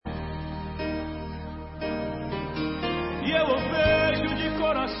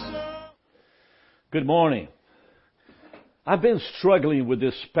Good morning. I've been struggling with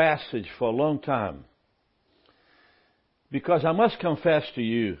this passage for a long time because I must confess to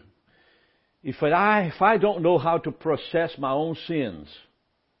you, if I don't know how to process my own sins,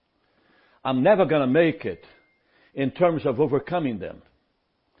 I'm never going to make it in terms of overcoming them.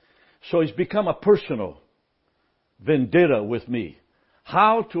 So it's become a personal vendetta with me.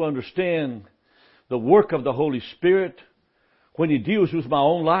 How to understand the work of the Holy Spirit when He deals with my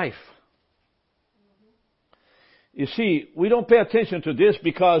own life. You see, we don't pay attention to this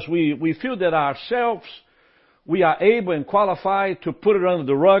because we feel that ourselves, we are able and qualified to put it under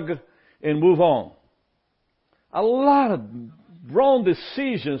the rug and move on. A lot of wrong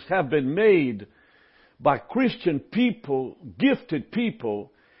decisions have been made by Christian people, gifted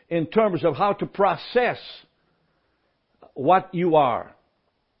people, in terms of how to process what you are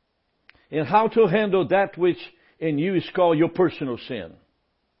and how to handle that which in you is called your personal sin.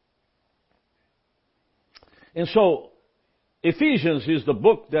 And so, Ephesians is the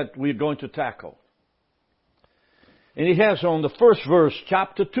book that we're going to tackle. And it has on the first verse,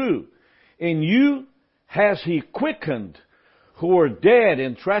 chapter 2, in you has He quickened who were dead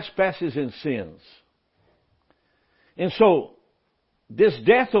in trespasses and sins. And so, this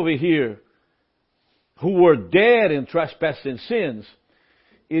death over here, who were dead in trespasses and sins,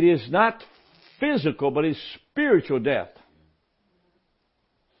 it is not physical, but it's spiritual death.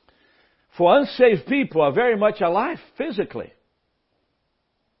 For unsaved people are very much alive physically.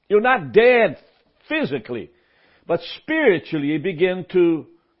 You're not dead physically, but spiritually you begin to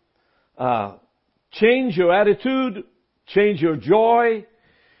change your attitude, change your joy,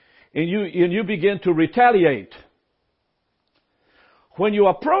 and you begin to retaliate. When you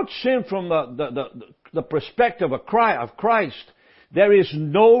approach sin from the perspective of Christ, there is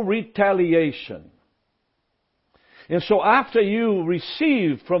no retaliation. And so after you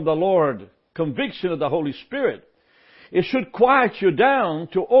receive from the Lord conviction of the Holy Spirit, it should quiet you down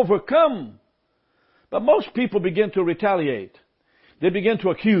to overcome. But most people begin to retaliate. They begin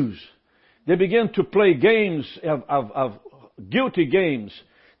to accuse. They begin to play games of guilty games.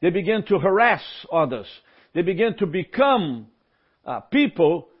 They begin to harass others. They begin to become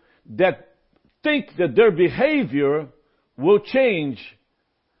people that think that their behavior will change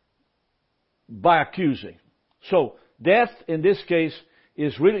by accusing. So, death in this case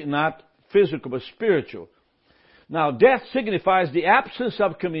is really not physical but spiritual. Now, death signifies the absence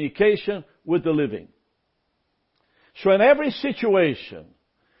of communication with the living. So in every situation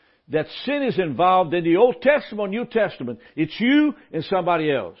that sin is involved in the Old Testament or New Testament, it's you and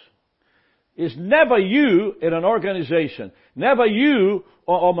somebody else. It's never you in an organization, never you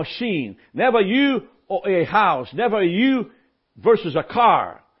or a machine, never you or a house, never you versus a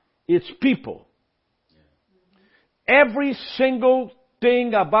car. It's people. Every single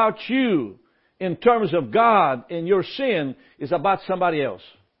thing about you in terms of God and your sin is about somebody else.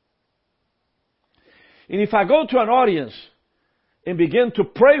 And if I go to an audience and begin to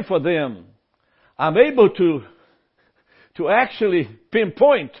pray for them, I'm able to actually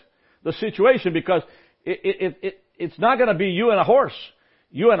pinpoint the situation because it's not going to be you and a horse,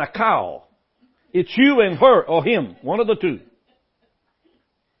 you and a cow. It's you and her or him, one of the two.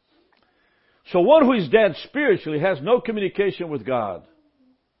 So one who is dead spiritually has no communication with God.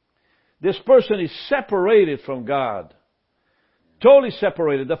 This person is separated from God. Totally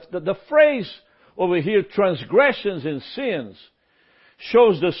separated. The phrase over here, transgressions and sins,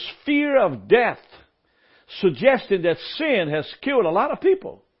 shows the sphere of death, suggesting that sin has killed a lot of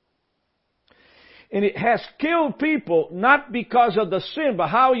people. And it has killed people not because of the sin, but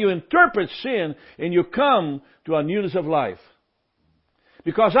how you interpret sin and you come to a newness of life.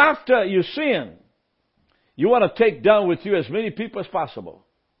 Because after you sin, you want to take down with you as many people as possible.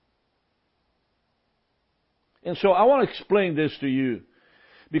 And so I want to explain this to you.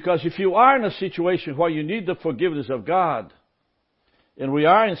 Because if you are in a situation where you need the forgiveness of God, and we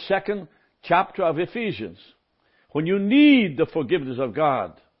are in 2nd chapter of Ephesians, when you need the forgiveness of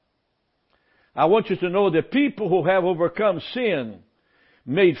God, I want you to know that people who have overcome sin,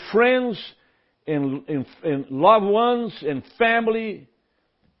 made friends and loved ones and family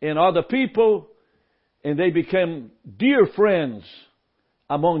and other people, and they became dear friends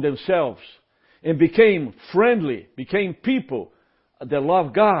among themselves and became friendly, became people that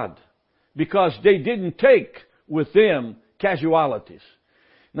love God because they didn't take with them casualties.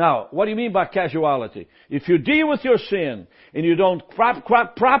 Now, what do you mean by casualty? If you deal with your sin and you don't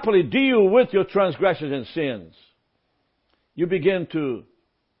properly deal with your transgressions and sins, you begin to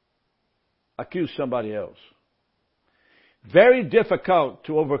accuse somebody else. Very difficult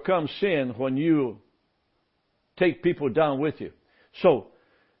to overcome sin when you take people down with you. So,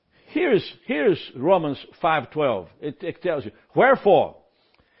 here's Romans 5:12. It tells you, wherefore,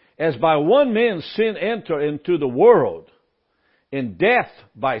 as by one man sin entered into the world, and death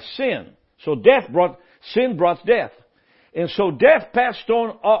by sin. So sin brought death. And so death passed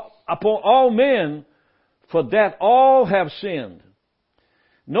on upon all men, for that all have sinned.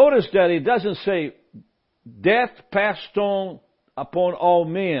 Notice that it doesn't say death passed on upon all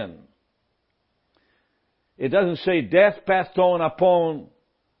men. It doesn't say death passed on upon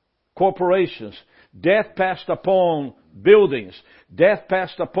corporations. Death passed upon buildings. Death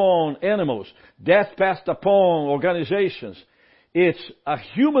passed upon animals. Death passed upon organizations. It's a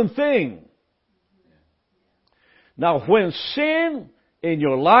human thing. Now, when sin in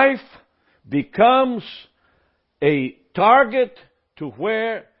your life becomes a target to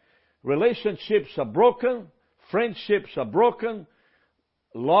where relationships are broken, friendships are broken,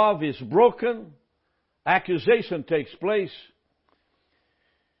 love is broken, accusation takes place,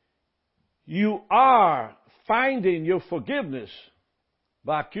 you are finding your forgiveness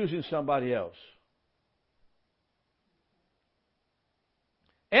by accusing somebody else.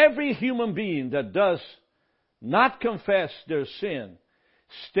 Every human being that does not confess their sin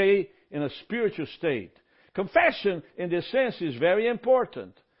stay in a spiritual state. Confession, in this sense, is very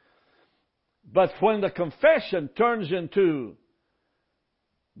important. But when the confession turns into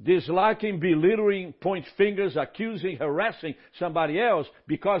disliking, belittling, point fingers, accusing, harassing somebody else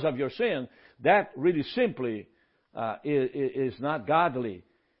because of your sin, that really simply is not godly.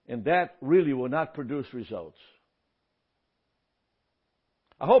 And that really will not produce results.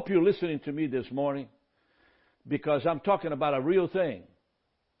 I hope you're listening to me this morning, because I'm talking about a real thing.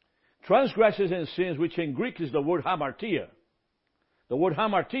 Transgressions and sins, which in Greek is the word hamartia. The word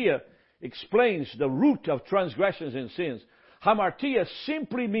hamartia explains the root of transgressions and sins. Hamartia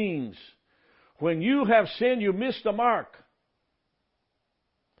simply means when you have sinned, you miss the mark.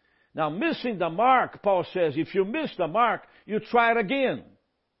 Now, missing the mark, Paul says, if you miss the mark, you try it again.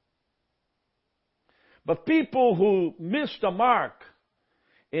 But people who miss the mark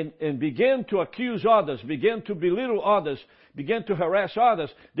and begin to accuse others, begin to belittle others, begin to harass others,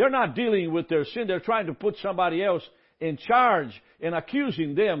 they're not dealing with their sin. They're trying to put somebody else in charge and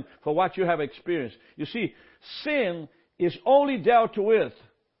accusing them for what you have experienced. You see, sin is only dealt with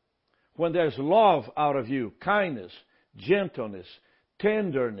when there's love out of you, kindness, gentleness,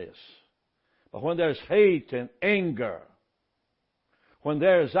 tenderness. But when there's hate and anger, when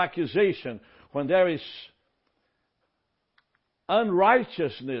there is accusation, when there is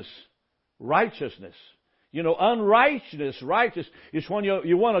unrighteousness, righteousness. You know, unrighteousness, righteous, is when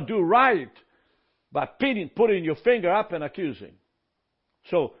you want to do right by putting your finger up and accusing.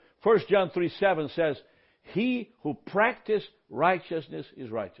 So, 1 John 3:7 says, he who practices righteousness is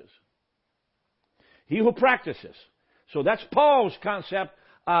righteous. He who practices. So that's Paul's concept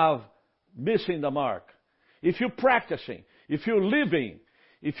of missing the mark. If you're practicing, if you're living,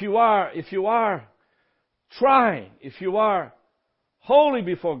 if you are trying, if you are holy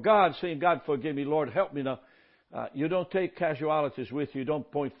before God, saying, God, forgive me, Lord, help me now. You don't take casualties with you. You don't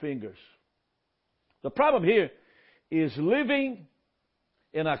point fingers. The problem here is living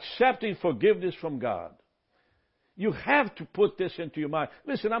and accepting forgiveness from God. You have to put this into your mind.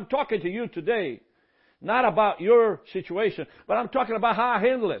 Listen, I'm talking to you today, not about your situation, but I'm talking about how I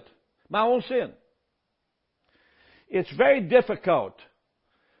handle it, my own sin. It's very difficult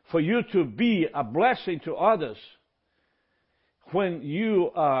for you to be a blessing to others when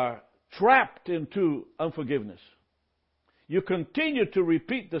you are trapped into unforgiveness. You continue to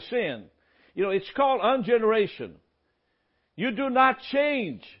repeat the sin. You know, it's called ungeneration. You do not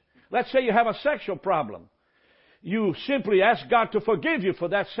change. Let's say you have a sexual problem. You simply ask God to forgive you for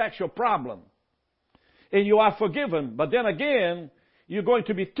that sexual problem. And you are forgiven. But then again, you're going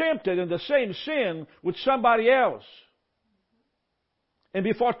to be tempted in the same sin with somebody else. And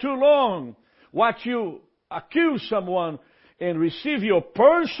before too long, what you accuse someone and receive your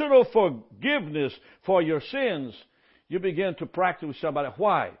personal forgiveness for your sins, you begin to practice with somebody.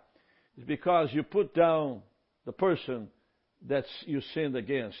 Why? It's because you put down the person that you sinned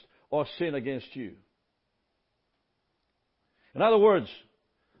against or sinned against you. In other words,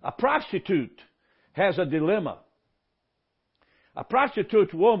 a prostitute has a dilemma. A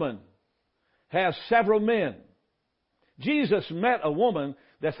prostitute woman has several men. Jesus met a woman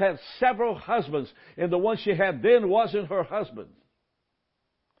that had several husbands, and the one she had then wasn't her husband.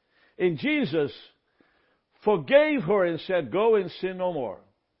 And Jesus forgave her and said, go and sin no more.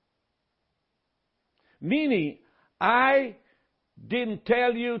 Meaning, I didn't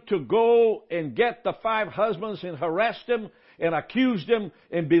tell you to go and get the 5 husbands and harass them and accuse them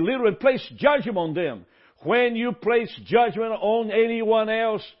and belittle and place judgment on them. When you place judgment on anyone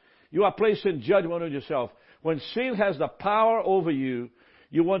else, you are placing judgment on yourself. When sin has the power over you,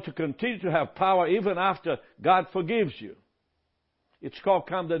 you want to continue to have power even after God forgives you. It's called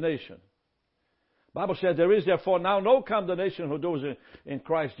condemnation. The Bible says there is therefore now no condemnation for those in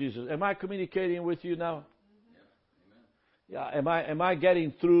Christ Jesus. Am I communicating with you now? Yeah. Am I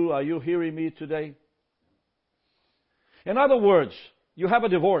getting through? Are you hearing me today? In other words, you have a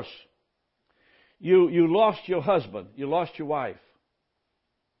divorce. You lost your husband. You lost your wife.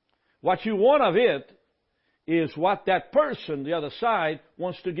 What you want of it is what that person, the other side,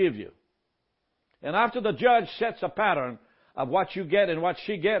 wants to give you. And after the judge sets a pattern of what you get and what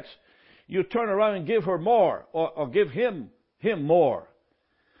she gets, you turn around and give her more or give him more.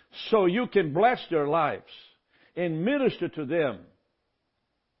 So you can bless their lives and minister to them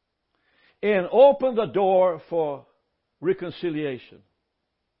and open the door for reconciliation,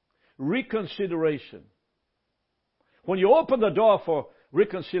 reconsideration. When you open the door for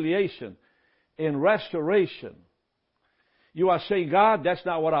reconciliation and restoration, you are saying, God, that's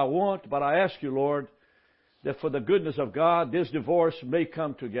not what I want, but I ask you, Lord, that for the goodness of God, this divorce may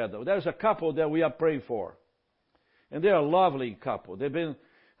come together. There's a couple that we are praying for, and they're a lovely couple. They've been,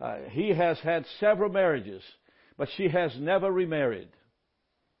 he has had several marriages, but she has never remarried.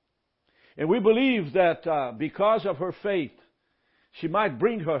 And we believe that because of her faith, she might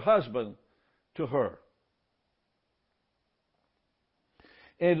bring her husband to her.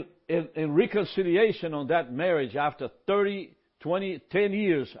 And reconciliation on that marriage after 30, 20, 10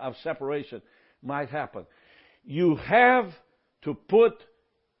 years of separation might happen. You have to put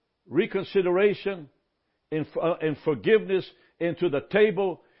reconsideration and forgiveness into the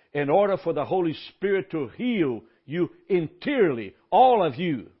table in order for the Holy Spirit to heal you interiorly, all of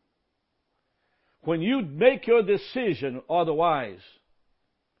you. When you make your decision otherwise,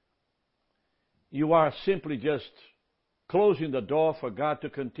 you are simply just closing the door for God to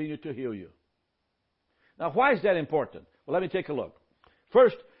continue to heal you. Now, why is that important? Well, let me take a look.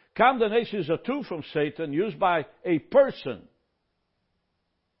 First, condemnation is a tool from Satan used by a person.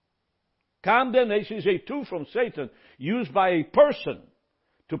 Condemnation is a tool from Satan used by a person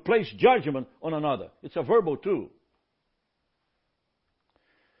to place judgment on another. It's a verbal tool.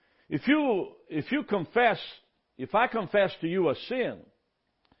 If I confess to you a sin,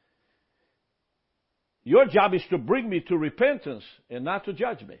 your job is to bring me to repentance and not to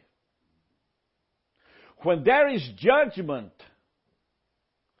judge me. When there is judgment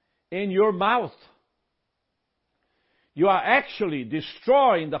in your mouth, you are actually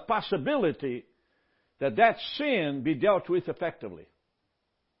destroying the possibility that that sin be dealt with effectively.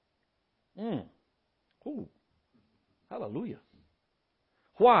 Ooh. Hallelujah.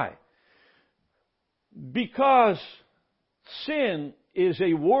 Why? Because sin is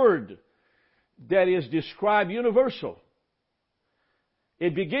a word that is described universal.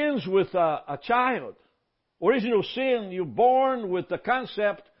 It begins with a child. Original sin, you're born with the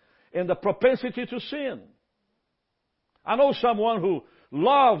concept and the propensity to sin. I know someone who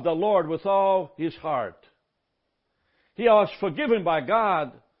loved the Lord with all his heart. He was forgiven by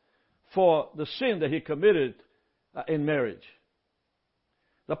God for the sin that he committed in marriage.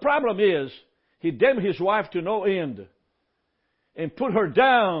 The problem is, he damned his wife to no end and put her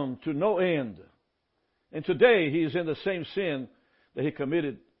down to no end. And today he is in the same sin that he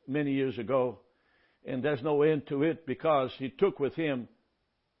committed many years ago. And there's no end to it because he took with him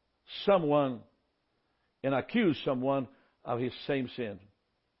someone and accused someone of his same sin.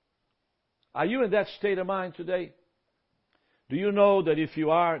 Are you in that state of mind today? Do you know that if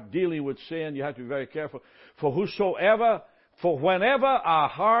you are dealing with sin, you have to be very careful? For whenever our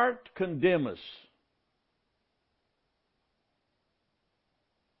heart condemns,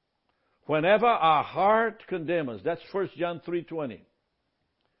 whenever our heart condemns, that's 1 John 3:20.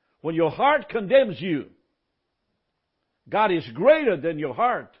 When your heart condemns you, God is greater than your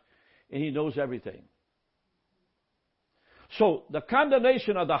heart, and He knows everything. So the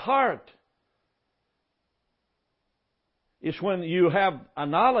condemnation of the heart is when you have a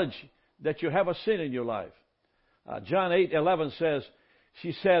knowledge that you have a sin in your life. John 8:11 says,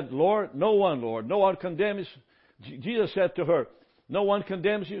 she said, Lord, no one condemns. Jesus said to her, no one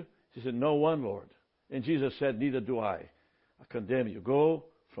condemns you? She said, no one, Lord. And Jesus said, neither do I condemn you. Go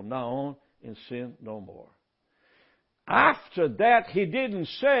from now on and sin no more. After that, He didn't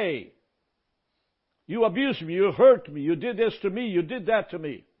say, you abused me, you hurt me, you did this to me, you did that to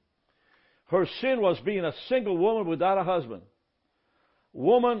me. Her sin was being a single woman without a husband.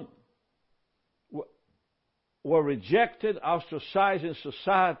 Women were rejected, ostracized in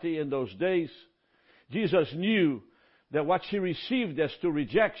society in those days. Jesus knew that what she received as to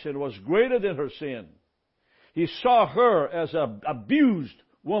rejection was greater than her sin. He saw her as an abused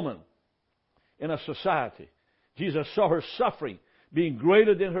woman in a society. Jesus saw her suffering, being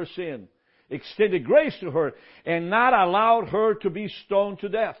greater than her sin, extended grace to her, and not allowed her to be stoned to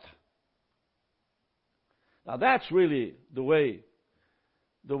death. Now that's really the way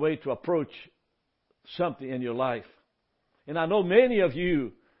to approach something in your life. And I know many of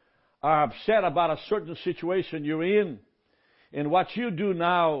you are upset about a certain situation you're in. And what you do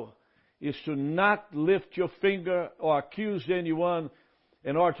now is to not lift your finger or accuse anyone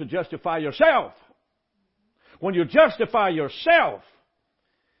in order to justify yourself. When you justify yourself,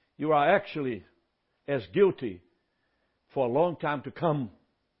 you are actually as guilty for a long time to come.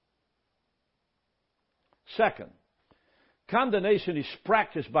 Second, condemnation is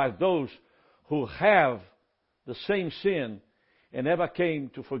practiced by those who have the same sin and never came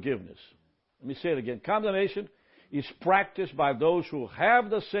to forgiveness. Let me say it again. Condemnation is practiced by those who have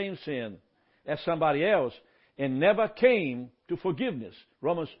the same sin as somebody else and never came to forgiveness.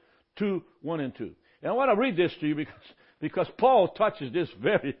 Romans 2, 1 and 2. And I want to read this to you because Paul touches this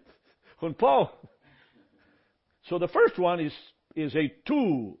So the first one is a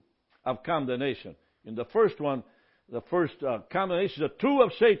tool of condemnation. In the first one, condemnation is a tool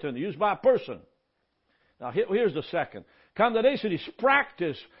of Satan used by a person. Now here's the second. Condemnation is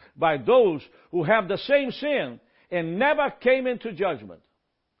practiced by those who have the same sin and never came into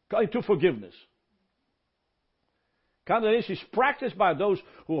into forgiveness. Condemnation is practiced by those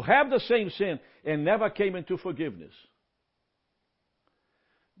who have the same sin and never came into forgiveness.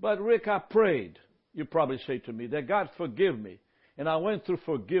 But Rick, I prayed, you probably say to me, that God forgive me. And I went through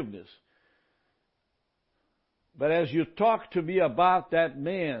forgiveness. But as you talk to me about that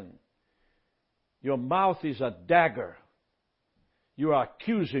man, your mouth is a dagger. You are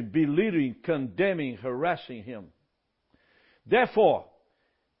accusing, belittling, condemning, harassing him. Therefore,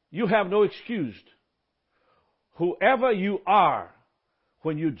 you have no excuse, whoever you are,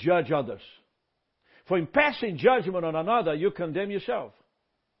 when you judge others. For in passing judgment on another, you condemn yourself.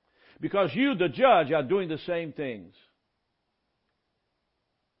 Because you, the judge, are doing the same things.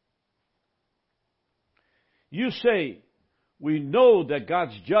 You say, we know that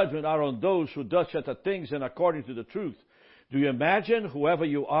God's judgment are on those who do such things and according to the truth. Do you imagine, whoever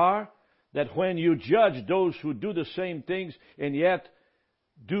you are, that when you judge those who do the same things and yet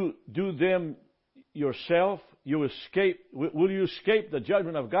do them yourself, will you escape the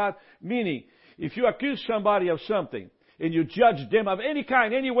judgment of God? Meaning, if you accuse somebody of something and you judge them of any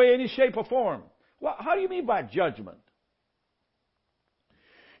kind, any way, any shape or form, well, how do you mean by judgment?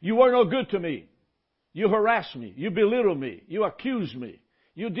 You were no good to me. You harassed me. You belittled me. You accused me.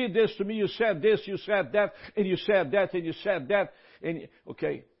 You did this to me. You said this. You said that. And you said that. And you said that.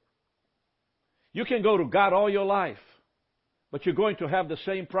 Okay. You can go to God all your life, but you're going to have the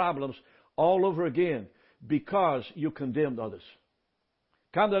same problems all over again because you condemned others.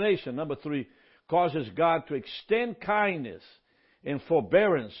 Condemnation, number 3, causes God to extend kindness and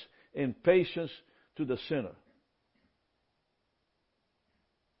forbearance and patience to the sinner.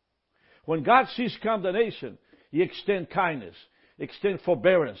 When God sees condemnation, He extends kindness, extends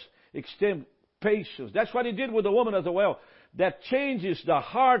forbearance, extends patience. That's what He did with the woman at the well. That changes the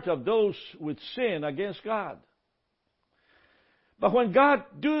heart of those with sin against God. But when God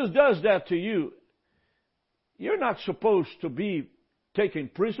does that to you, you're not supposed to be taken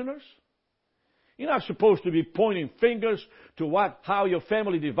prisoners. You're not supposed to be pointing fingers to how your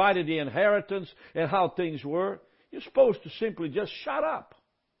family divided the inheritance and how things were. You're supposed to simply just shut up.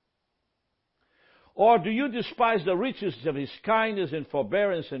 Or do you despise the riches of His kindness and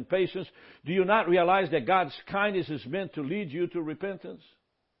forbearance and patience? Do you not realize that God's kindness is meant to lead you to repentance?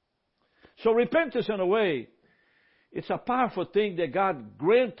 So repentance, in a way, it's a powerful thing that God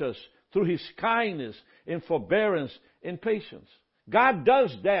grants us through His kindness and forbearance and patience. God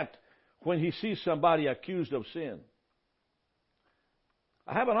does that when He sees somebody accused of sin.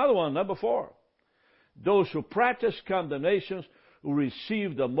 I have another one, number 4. Those who practice condemnations will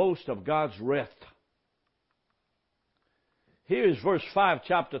receive the most of God's wrath. Here is verse 5,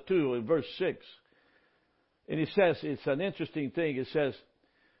 chapter 2, and verse 6. And it says, it's an interesting thing. It says,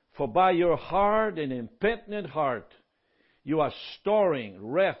 for by your hard and impenitent heart, you are storing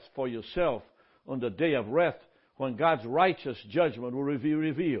wrath for yourself on the day of wrath when God's righteous judgment will be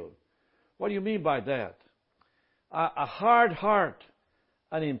revealed. What do you mean by that? A hard heart,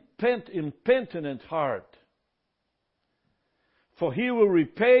 an impenitent heart. For He will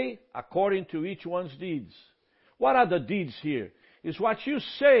repay according to each one's deeds. What are the deeds here? It's what you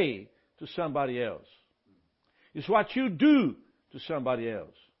say to somebody else. It's what you do to somebody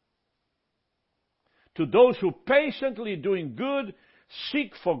else. To those who patiently doing good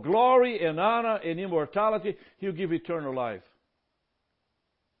seek for glory and honor and immortality, He'll give eternal life.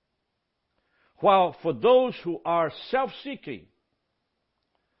 While for those who are self-seeking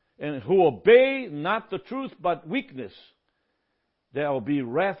and who obey not the truth but weakness, there will be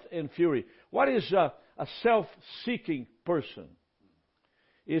wrath and fury. What is a self-seeking person?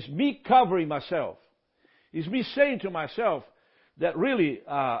 It's me covering myself. It's me saying to myself that really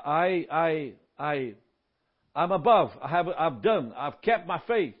I'm above. I've kept my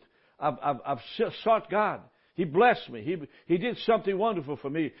faith. I've sought God. He blessed me. He did something wonderful for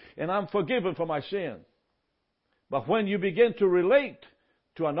me, and I'm forgiven for my sin. But when you begin to relate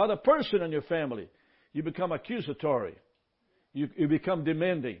to another person in your family, you become accusatory. You become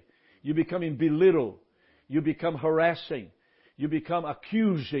demanding. You become belittled. You become harassing. You become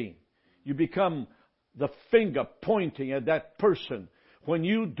accusing. You become the finger pointing at that person. When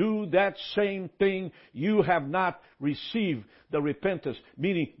you do that same thing, you have not received the repentance.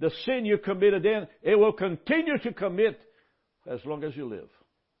 Meaning, the sin you committed then, it will continue to commit as long as you live.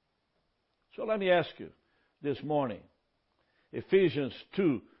 So let me ask you this morning. Ephesians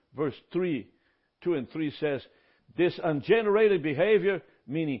 2, verse 2 and 3 says, this ungenerated behavior,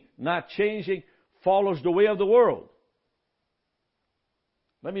 meaning not changing, follows the way of the world.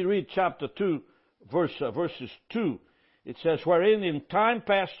 Let me read chapter 2, verses 2. It says, wherein in time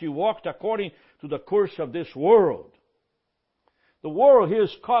past you walked according to the course of this world. The world here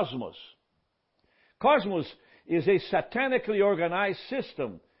is cosmos. Cosmos is a satanically organized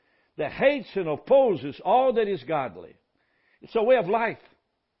system that hates and opposes all that is godly. It's a way of life.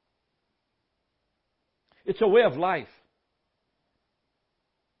 It's a way of life.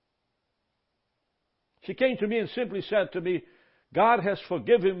 She came to me and simply said to me, God has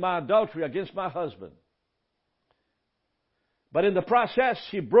forgiven my adultery against my husband. But in the process,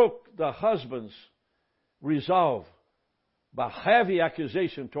 she broke the husband's resolve by heavy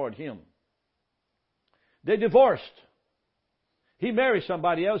accusation toward him. They divorced. He married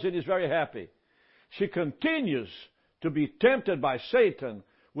somebody else and is very happy. She continues to be tempted by Satan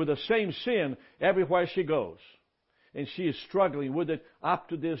with the same sin everywhere she goes. And she is struggling with it up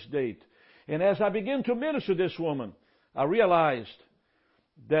to this date. And as I begin to minister to this woman, I realized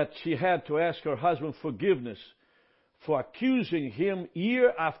that she had to ask her husband forgiveness for accusing him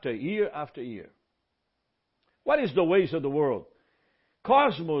year after year after year. What is the ways of the world?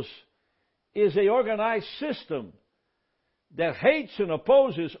 Cosmos is an organized system that hates and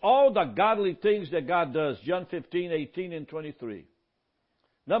opposes all the godly things that God does. John 15, 18, and 23.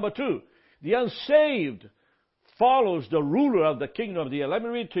 Number 2, the unsaved follows the ruler of the kingdom of the air. Let me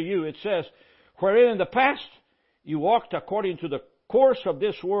read to you. It says, wherein in the past you walked according to the course of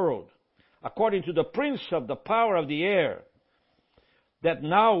this world, according to the prince of the power of the air, that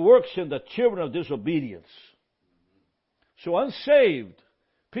now works in the children of disobedience. So unsaved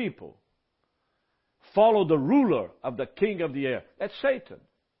people follow the ruler of the king of the air. That's Satan.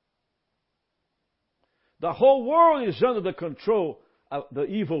 The whole world is under the control of the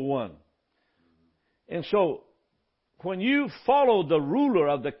evil one. And so, when you follow the ruler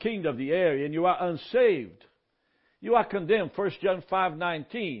of the king of the air and you are unsaved, you are condemned. 1 John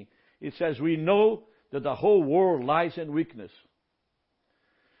 5:19, it says, we know that the whole world lies in weakness.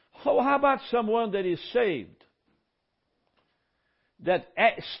 Oh, how about someone that is saved, that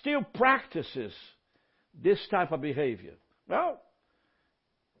still practices this type of behavior? Well,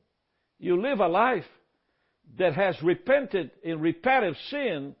 you live a life that has repented in repetitive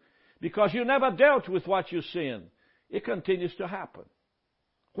sin because you never dealt with what you sin. It continues to happen.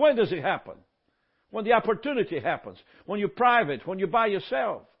 When does it happen? When the opportunity happens. When you're private, when you're by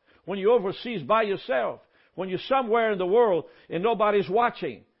yourself, when you're overseas by yourself, when you're somewhere in the world and nobody's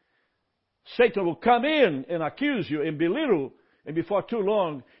watching. Satan will come in and accuse you and belittle, and before too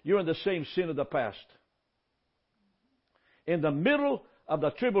long, you're in the same sin of the past. In the middle of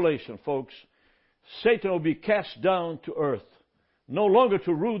the tribulation, folks, Satan will be cast down to earth, no longer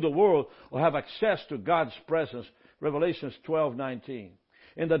to rule the world or have access to God's presence. Revelations 12:19.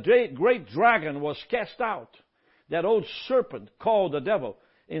 And the great dragon was cast out, that old serpent called the devil,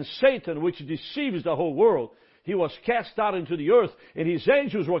 and Satan, which deceives the whole world. He was cast out into the earth, and his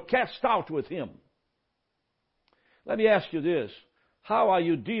angels were cast out with him. Let me ask you this. How are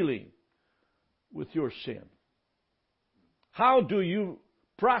you dealing with your sin? How do you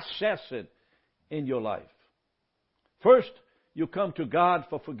process it in your life? First, you come to God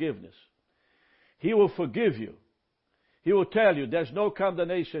for forgiveness. He will forgive you. He will tell you, there's no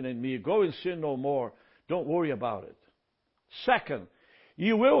condemnation in me. Go and sin no more. Don't worry about it. Second,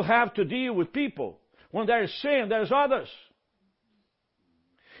 you will have to deal with people. When there is sin, there's others.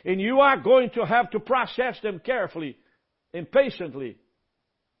 And you are going to have to process them carefully and patiently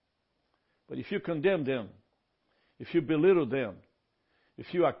But if you condemn them, if you belittle them,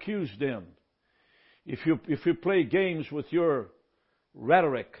 if you accuse them, if you play games with your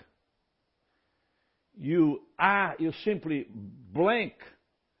rhetoric, you simply blank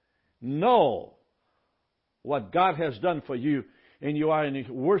know what God has done for you, and you are in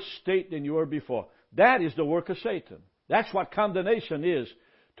a worse state than you were before. That is the work of Satan. That's what condemnation is,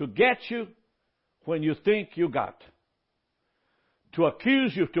 to get you when you think you got. To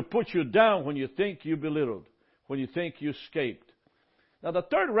accuse you, to put you down when you think you belittled, when you think you escaped. Now the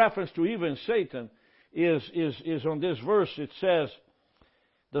third reference to even Satan is on this verse. It says,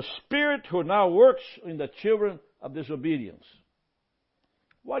 the spirit who now works in the children of disobedience.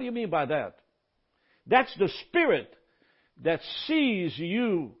 What do you mean by that? That's the spirit that sees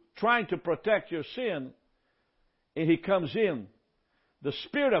you trying to protect your sin, and he comes in. The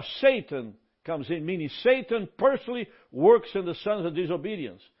spirit of Satan comes in, meaning Satan personally works in the sons of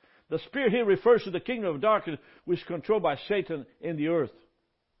disobedience. The spirit here refers to the kingdom of darkness, which is controlled by Satan in the earth.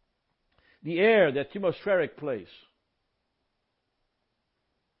 The air, the atmospheric place.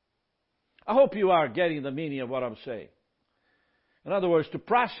 I hope you are getting the meaning of what I'm saying. In other words, to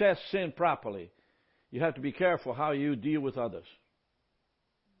process sin properly, you have to be careful how you deal with others.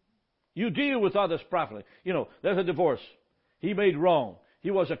 You deal with others properly. You know, there's a divorce. He made wrong.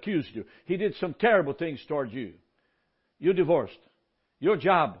 He was accused you. He did some terrible things towards you. You're divorced. Your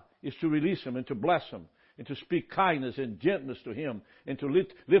job is to release him and to bless him and to speak kindness and gentleness to him and to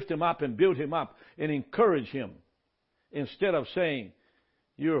lift him up and build him up and encourage him instead of saying,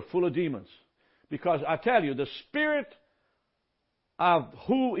 you're full of demons. Because I tell you, the spirit of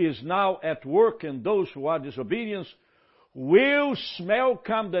who is now at work in those who are disobedience will smell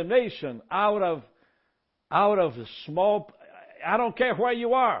condemnation out of the small. I don't care where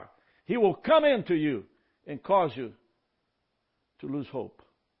you are. He will come into you and cause you to lose hope.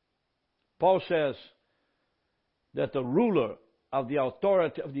 Paul says that the ruler of the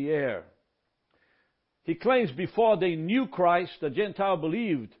authority of the air, he claims before they knew Christ, the Gentile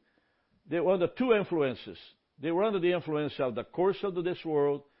believed they were under two influences. They were under the influence of the course of this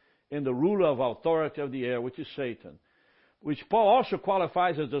world and the ruler of authority of the air, which is Satan, which Paul also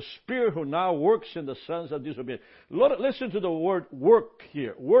qualifies as the spirit who now works in the sons of disobedience. Listen to the word work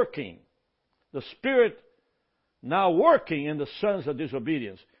here, working. The spirit now working in the sons of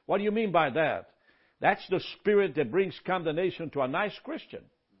disobedience. What do you mean by that? That's the spirit that brings condemnation to a nice Christian.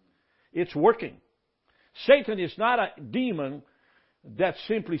 It's working. Satan is not a demon that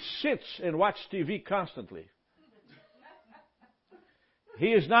simply sits and watches TV constantly.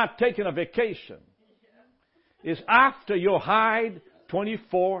 He is not taking a vacation. Is after your hide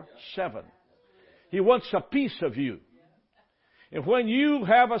 24/7. He wants a piece of you. And when you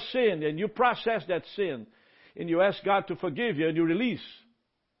have a sin and you process that sin and you ask God to forgive you and you release,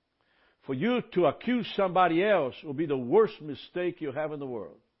 for you to accuse somebody else will be the worst mistake you have in the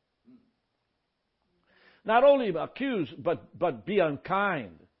world. Not only accuse, but be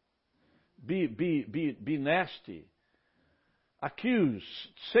unkind. Be nasty. Accuse.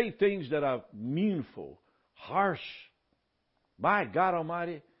 Say things that are meanful. Harsh. My God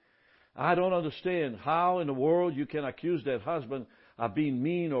Almighty, I don't understand how in the world you can accuse that husband of being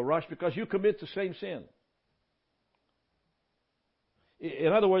mean or rash because you commit the same sin.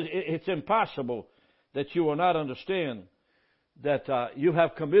 In other words, it's impossible that you will not understand that you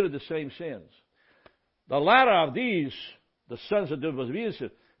have committed the same sins. The latter of these, the sons of disobedience,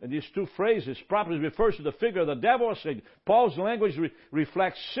 and these two phrases properly refers to the figure of the devil or Satan. Paul's language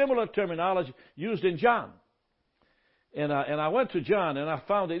reflects similar terminology used in John. And I went to John and I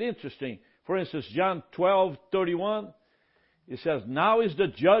found it interesting. For instance, John 12:31, it says, now is the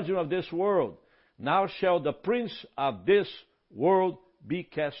judgment of this world. Now shall the prince of this world be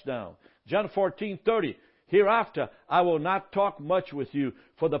cast down. John 14:30, hereafter I will not talk much with you,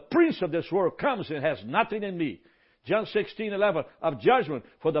 for the prince of this world comes and has nothing in me. John 16:11, of judgment,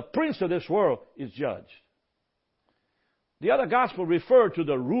 for the prince of this world is judged. The other gospel referred to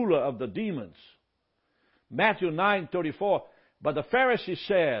the ruler of the demons. Matthew 9:34, but the Pharisees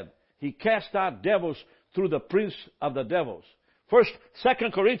said, he cast out devils through the prince of the devils.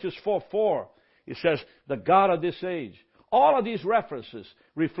 2 Corinthians 4:4, it says, the God of this age. All of these references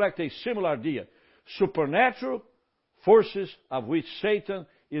reflect a similar idea. Supernatural forces of which Satan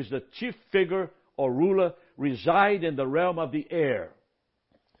is the chief figure or ruler reside in the realm of the air,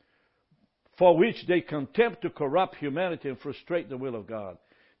 for which they contempt to corrupt humanity and frustrate the will of God.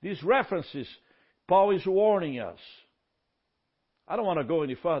 These references, Paul is warning us. I don't want to go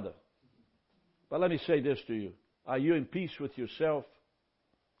any further, but let me say this to you. Are you in peace with yourself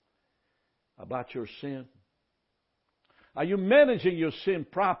about your sin? Are you managing your sin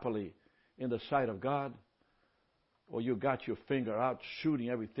properly in the sight of God? Or you got your finger out shooting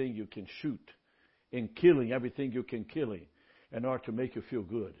everything you can shoot and killing everything you can kill in order to make you feel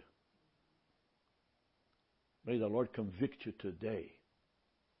good? May the Lord convict you today.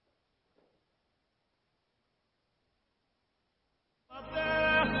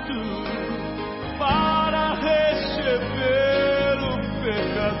 Para receber o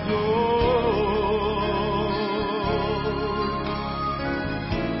pecador,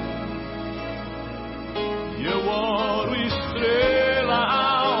 e eu oro, estrela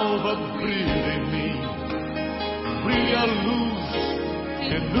alva, brilha em mim, brilha a luz,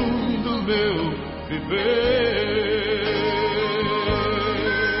 inunda o meu viver.